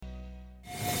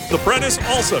The Prentice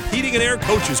Allsup Heating and Air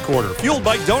Coaches Corner, fueled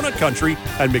by Donut Country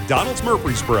and McDonald's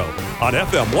Murfreesboro on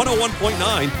FM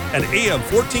 101.9 and AM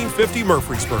 1450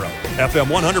 Murfreesboro, FM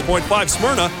 100.5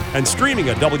 Smyrna, and streaming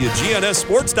at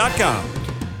WGNSSports.com.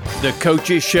 The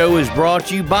Coaches Show is brought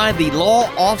to you by the law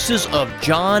offices of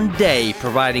John Day,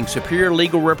 providing superior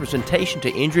legal representation to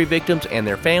injury victims and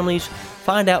their families.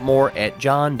 Find out more at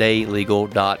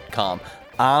johndaylegal.com.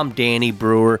 I'm Danny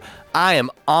Brewer. I am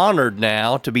honored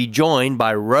now to be joined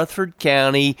by Rutherford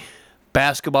County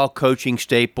basketball coaching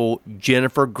staple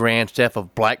Jennifer Grandstaff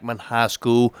of Blackman High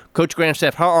School. Coach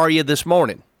Grandstaff, how are you this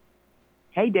morning?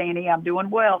 Hey, Danny, I'm doing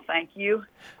well, thank you.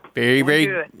 Very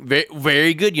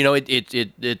good. You know,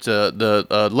 it's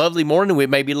a lovely morning. It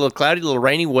may be a little cloudy, a little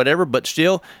rainy, whatever, but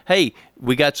still, hey,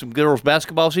 we got some girls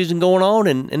basketball season going on,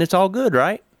 and it's all good,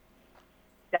 right?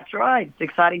 That's right. It's an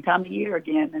exciting time of year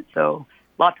again, and so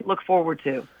lots to look forward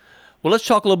to. Well, let's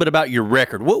talk a little bit about your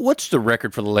record. What's the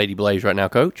record for the Lady Blaze right now,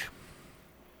 Coach?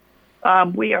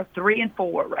 We are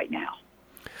 3-4 right now.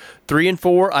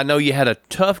 3-4. I know you had a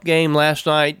tough game last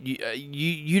night.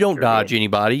 You don't sure dodge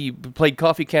anybody. You played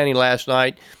Coffee County last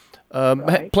night.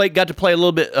 Got to play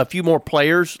a few more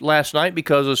players last night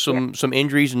because of some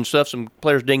injuries and stuff. Some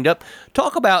players dinged up.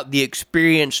 Talk about the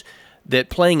experience that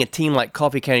playing a team like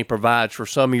Coffee County provides for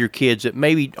some of your kids that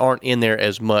maybe aren't in there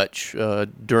as much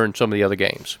during some of the other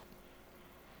games.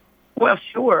 Well,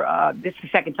 sure. This is the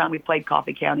second time we played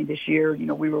Coffee County this year. You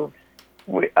know,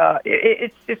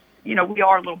 it's just, you know, we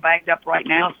are a little banged up right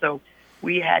now, so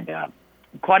we had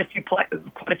quite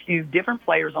a few different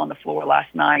players on the floor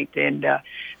last night, and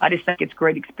I just think it's a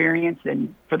great experience,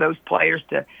 and for those players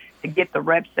to get the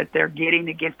reps that they're getting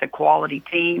against a quality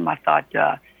team. I thought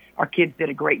our kids did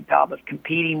a great job of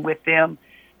competing with them.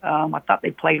 I thought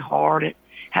they played hard,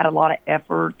 had a lot of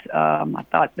effort. I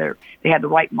thought they had the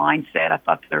right mindset. I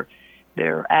thought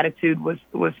their attitude was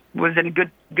in a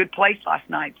good place last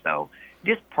night. So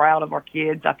just proud of our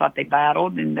kids. I thought they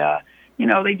battled, and you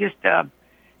know, they just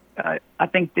I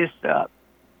think this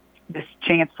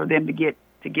chance for them to get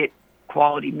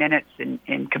quality minutes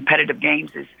in competitive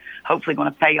games is hopefully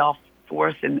going to pay off for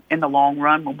us in the long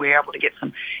run when we're able to get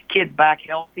some kids back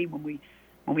healthy. When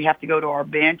we have to go to our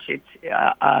bench, it's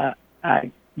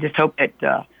I just hope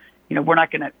that you know, we're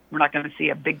not going to see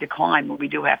a big decline when we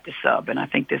do have to sub, and I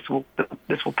think this will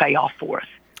pay off for us.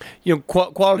 You know,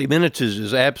 quality minutes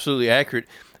is absolutely accurate.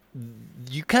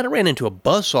 You kind of ran into a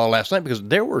buzzsaw last night because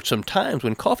there were some times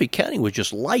when Coffee County was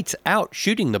just lights out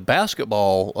shooting the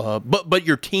basketball, but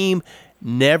your team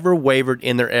never wavered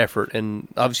in their effort, and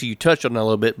obviously you touched on that a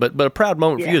little bit, but a proud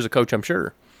moment for you as a coach, I'm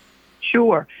sure.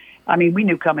 Sure. I mean, we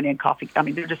knew coming in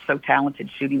they're just so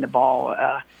talented shooting the ball.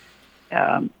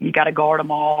 You got to guard them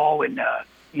all, and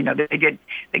you know, they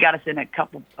got us in a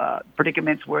couple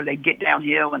predicaments where they get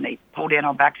downhill and they pulled in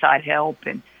on backside help,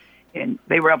 and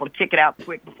they were able to kick it out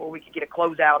quick before we could get a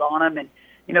closeout on them. And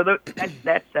you know,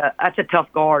 that's a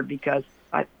tough guard because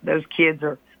those kids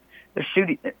they're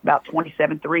shooting about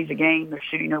 27 threes a game. They're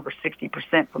shooting over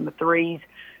 60% from the threes,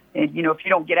 and you know, if you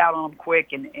don't get out on them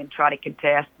quick and try to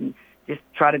contest and just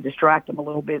try to distract them a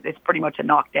little bit, it's pretty much a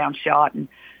knockdown shot. And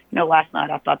you know, last night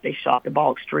I thought they shot the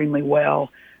ball extremely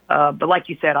well. But like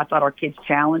you said, I thought our kids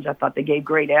challenged. I thought they gave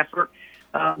great effort.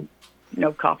 You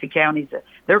know, Coffee County's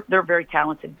they're a very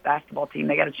talented basketball team.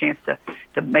 They got a chance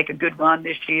to make a good run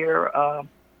this year.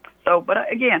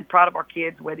 But again, proud of our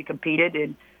kids, the way they competed,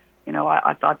 and you know,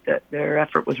 I thought that their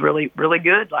effort was really, really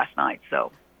good last night.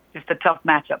 So just a tough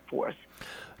matchup for us.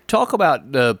 Talk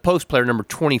about post player number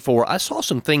 24. I saw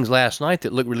some things last night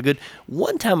that looked really good.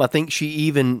 One time I think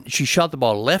she shot the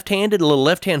ball left-handed, a little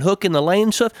left-hand hook in the lane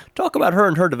and stuff. Talk about her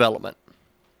and her development.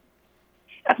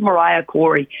 That's Mariah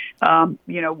Corey. You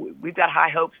know, we've got high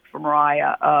hopes for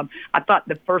Mariah. I thought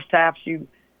the first half she, you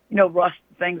know, rushed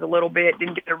things a little bit,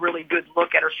 didn't get a really good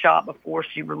look at her shot before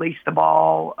she released the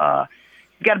ball.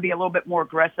 She's got to be a little bit more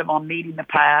aggressive on meeting the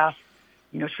pass.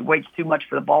 You know, she waits too much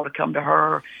for the ball to come to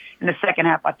her. In the second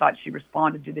half, I thought she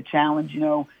responded to the challenge. You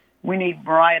know, we need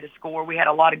Mariah to score. We had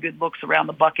a lot of good looks around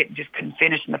the bucket and just couldn't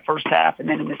finish in the first half. And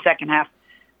then in the second half,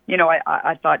 you know,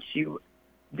 I thought she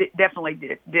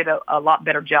definitely did a lot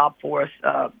better job for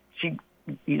us. She,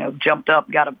 you know, jumped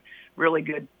up, got a really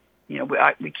good, you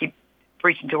know, we keep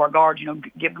preaching to our guards, you know,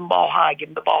 give them the ball high,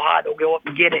 they'll go up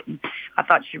and get it. And I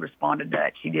thought she responded to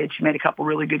that. She did. She made a couple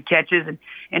really good catches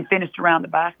and finished around the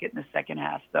basket in the second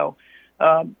half. So,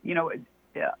 you know,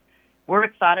 we're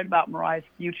excited about Mariah's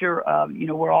future. You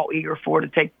know, we're all eager for her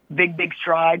to take big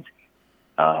strides,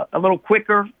 a little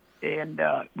quicker, and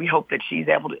we hope that she's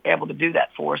able to do that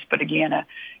for us. But again,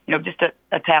 you know, just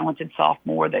a talented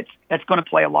sophomore that's going to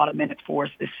play a lot of minutes for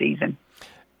us this season.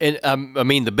 And I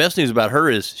mean, the best news about her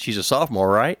is she's a sophomore,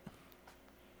 right?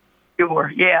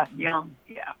 Sure. Yeah. Young.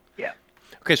 Yeah. Yeah.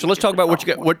 Okay, so let's talk about what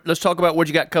you got. Let's talk about what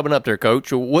you got coming up there,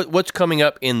 Coach. What's coming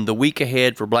up in the week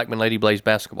ahead for Blackman Lady Blaze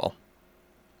basketball?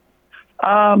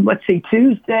 Let's see.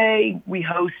 Tuesday we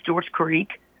host Stewart's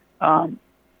Creek, so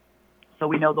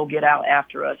we know they'll get out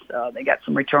after us. They got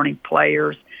some returning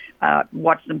players.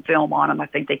 Watch them film on them. I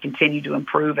think they continue to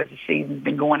improve as the season's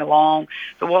been going along.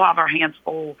 So we'll have our hands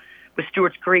full with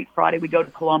Stewart's Creek. Friday we go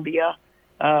to Columbia.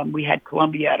 We had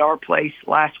Columbia at our place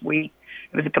last week.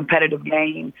 It was a competitive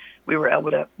game. We were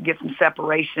able to get some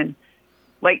separation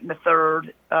late in the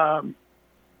third. And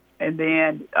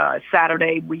then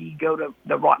Saturday we go to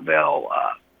the Rockville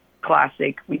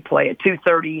Classic. We play at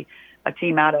 2:30, a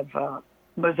team out of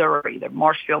Missouri, the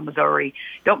Marshfield, Missouri.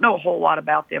 Don't know a whole lot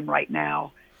about them right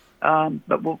now,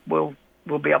 but we'll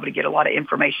be able to get a lot of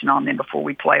information on them before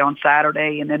we play on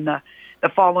Saturday. And then the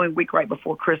following week, right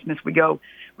before Christmas, we go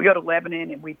to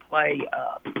Lebanon and we play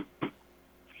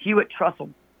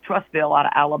Trussville out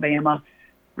of Alabama.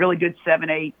 Really good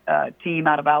 7-8 team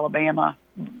out of Alabama,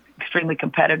 extremely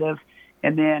competitive.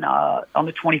 And then on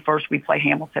the 21st, we play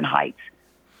Hamilton Heights.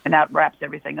 And that wraps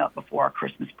everything up before our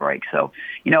Christmas break. So,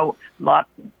 a lot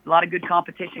of good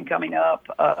competition coming up.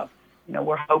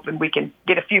 We're hoping we can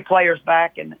get a few players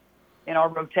back in our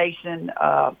rotation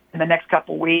in the next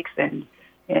couple of weeks and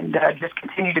just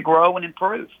continue to grow and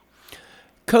improve.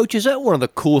 Coach, is that one of the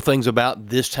cool things about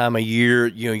this time of year?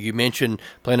 You mentioned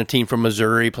playing a team from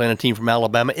Missouri, playing a team from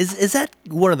Alabama. Is that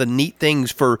one of the neat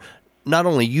things for not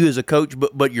only you as a coach,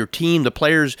 but your team, the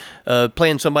players,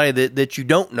 playing somebody that you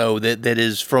don't know that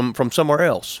is from somewhere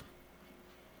else?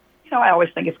 I always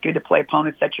think it's good to play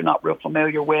opponents that you're not real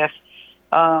familiar with.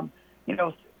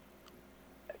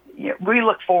 We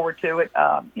look forward to it.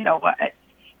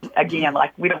 Again,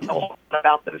 we don't know a lot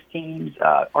about those teams.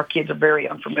 Our kids are very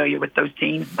unfamiliar with those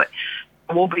teams, but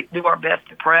we'll do our best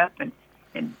to prep and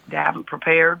to have them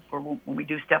prepared for when we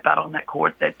do step out on that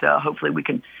court. That hopefully we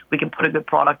can put a good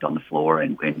product on the floor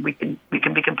and we can be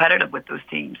competitive with those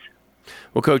teams.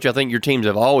 Well, Coach, I think your teams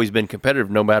have always been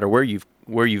competitive, no matter where you've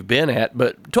been at.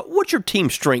 But what's your team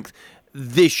strength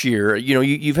this year?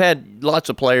 You've had lots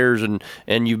of players and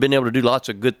you've been able to do lots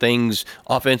of good things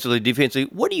offensively, defensively.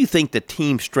 What do you think the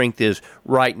team strength is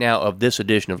right now of this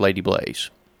edition of Lady Blaze?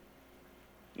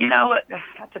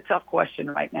 That's a tough question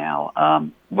right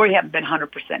now. We haven't been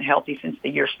 100% healthy since the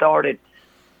year started.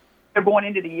 Going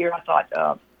into the year, I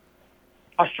thought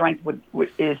our strength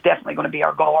is definitely going to be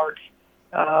our guards.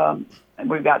 And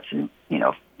we've got some,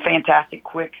 fantastic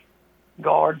quick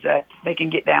guards that they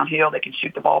can get downhill. They can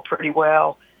shoot the ball pretty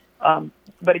well.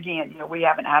 But again, we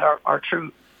haven't had our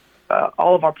true,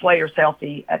 all of our players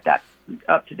healthy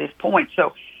up to this point.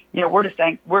 So, we're just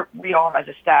saying we are as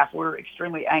a staff, we're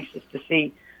extremely anxious to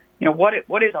see,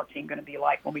 what is our team going to be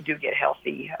like when we do get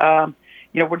healthy.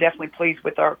 We're definitely pleased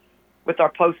with our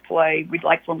post play. We'd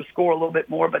like for them to score a little bit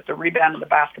more, but the rebound of the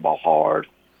basketball hard.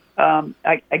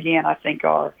 I think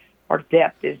our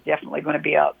depth is definitely going to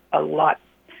be a lot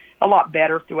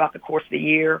better throughout the course of the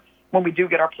year when we do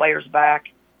get our players back.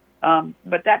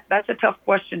 But that's a tough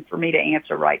question for me to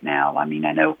answer right now. I mean,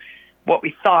 I know what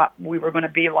we thought we were going to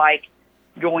be like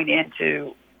going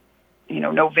into,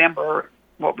 November,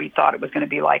 what we thought it was going to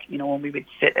be like, when we would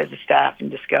sit as a staff and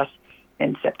discuss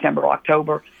in September,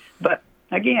 October. But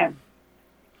again,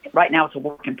 right now it's a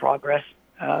work in progress.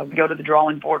 We go to the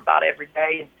drawing board about every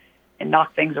day and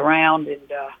knock things around.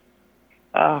 And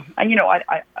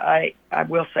I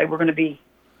will say we're going to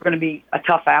be a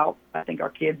tough out. I think our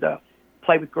kids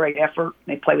play with great effort.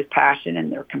 They play with passion,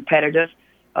 and they're competitive.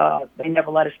 They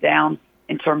never let us down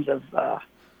in terms of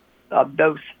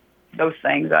those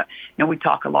things. We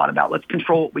talk a lot about let's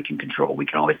control what we can control. We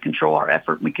can always control our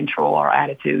effort. We control our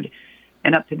attitude.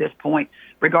 And up to this point,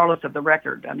 regardless of the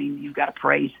record, I mean, you've got to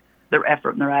praise their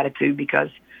effort and their attitude because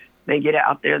they get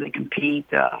out there, they compete.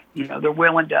 They're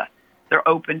willing to. They're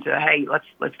open to, hey,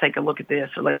 let's take a look at this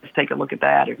or let's take a look at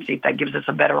that or see if that gives us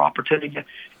a better opportunity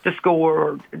to score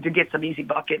or to get some easy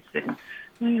buckets. And,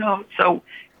 so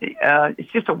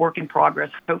it's just a work in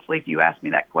progress. Hopefully, if you ask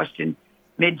me that question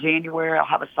mid-January, I'll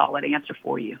have a solid answer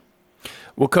for you.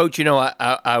 Well, Coach,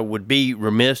 I would be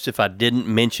remiss if I didn't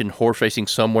mention horse racing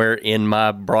somewhere in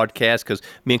my broadcast because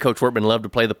me and Coach Workman love to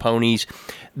play the ponies.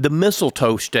 The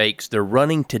Mistletoe Stakes, they're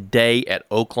running today at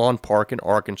Oaklawn Park in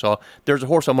Arkansas. There's a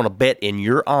horse I'm going to bet in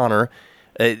your honor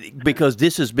because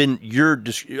this has been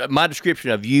my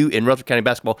description of you in Rutherford County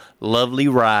basketball. Lovely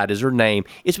Ride is her name.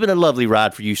 It's been a lovely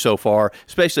ride for you so far,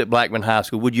 especially at Blackman High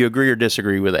School. Would you agree or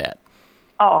disagree with that?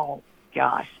 Oh,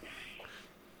 gosh.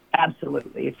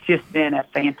 Absolutely. It's just been a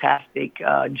fantastic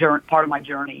part of my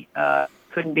journey.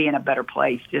 Couldn't be in a better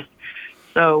place.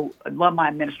 So I love my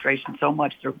administration so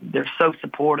much. They're so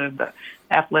supportive. The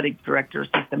athletic director is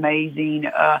just amazing.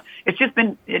 It's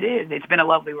been a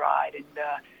lovely ride.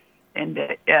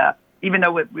 And even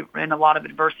though we're in a lot of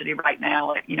adversity right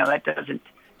now, that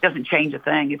doesn't change a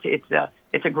thing.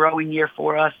 It's a growing year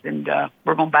for us, and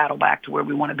we're going to battle back to where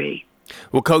we want to be.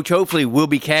 Well, Coach, hopefully we'll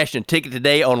be cashing a ticket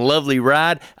today on Lovely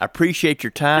Ride. I appreciate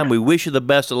your time. We wish you the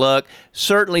best of luck.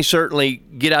 Certainly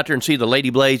get out there and see the Lady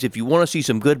Blaze. If you want to see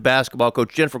some good basketball,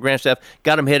 Coach Jennifer Grandstaff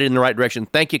got them headed in the right direction.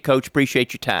 Thank you, Coach.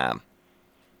 Appreciate your time.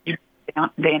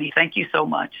 Danny, thank you so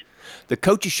much. The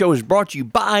Coaches Show is brought to you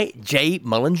by J.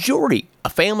 Mullins Jewelry, a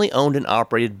family-owned and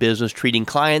operated business treating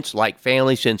clients like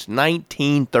family since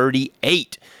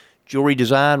 1938. Jewelry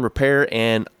design, repair,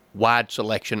 and wide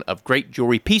selection of great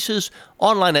jewelry pieces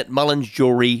online at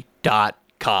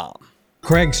mullinsjewelry.com.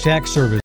 Craig's Tax Service.